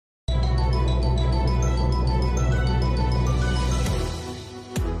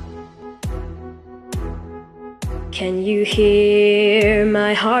Can you hear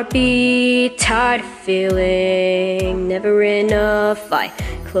my heartbeat? Tired of feeling never enough. I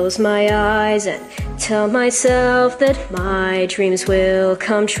close my eyes and tell myself that my dreams will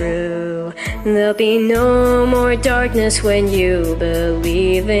come true. There'll be no more darkness when you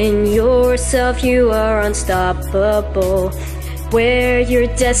believe in yourself. You are unstoppable. Where your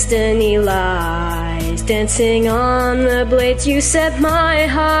destiny lies, dancing on the blades, you set my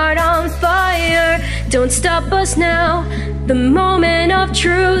heart on fire. Don't stop us now, the moment of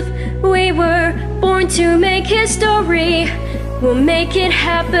truth. We were born to make history. We'll make it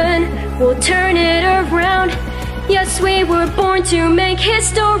happen, we'll turn it around. Yes, we were born to make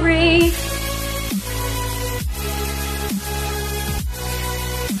history.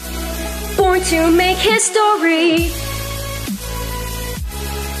 Born to make history.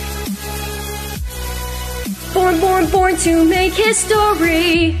 Born to make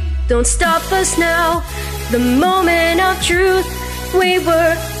history. Don't stop us now, the moment of truth. We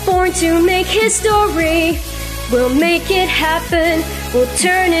were born to make history. We'll make it happen, we'll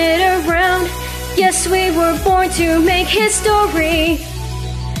turn it around. Yes, we were born to make history.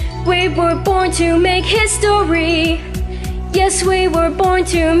 We were born to make history. Yes, we were born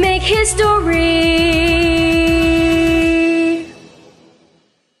to make history.